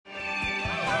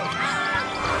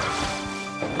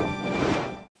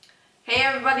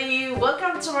everybody,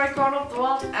 welcome to my corner of the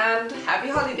world and happy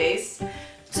holidays!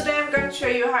 Today I'm going to show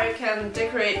you how you can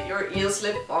decorate your ears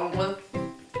lip balm with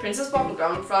Princess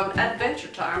Bubblegum from Adventure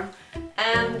Time.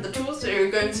 And the tools that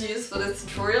you're going to use for this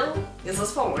tutorial is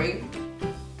as following: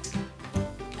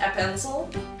 a pencil,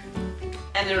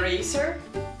 an eraser,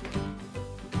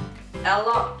 a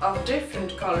lot of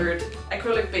different colored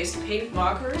acrylic-based paint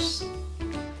markers,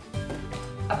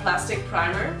 a plastic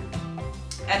primer,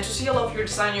 and to seal off your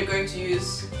design you're going to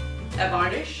use a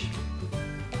varnish.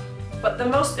 But the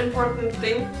most important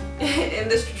thing in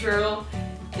this tutorial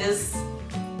is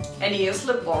an ears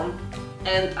lip balm,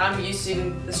 and I'm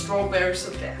using the strawberry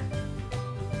souffle.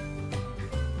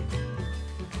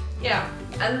 Yeah,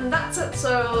 and that's it,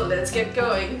 so let's get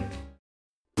going.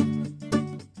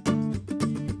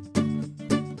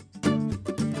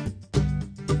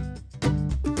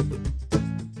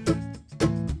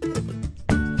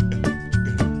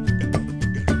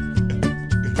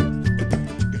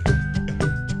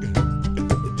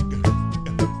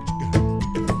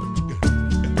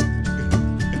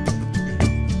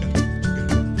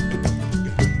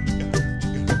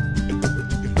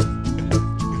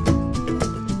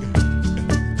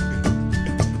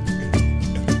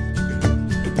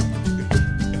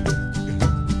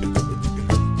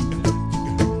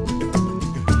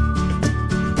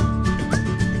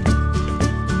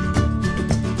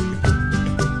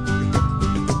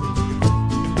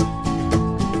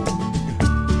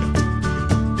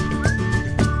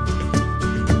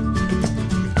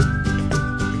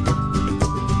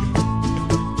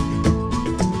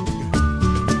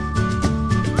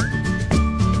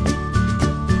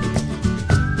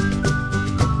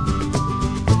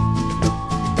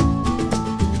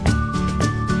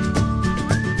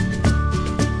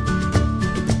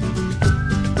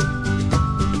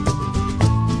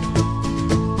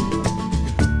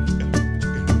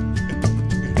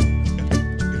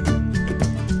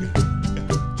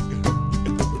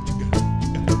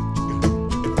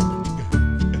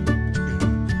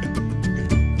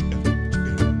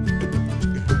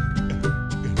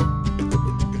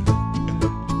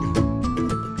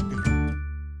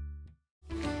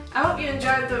 I hope you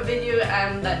enjoyed the video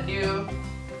and that you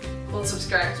will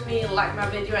subscribe to me, like my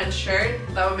video and share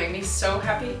it. That would make me so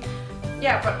happy.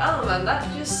 Yeah, but other than that,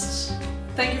 just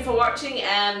thank you for watching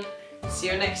and see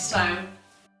you next time.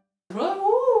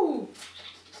 Woo!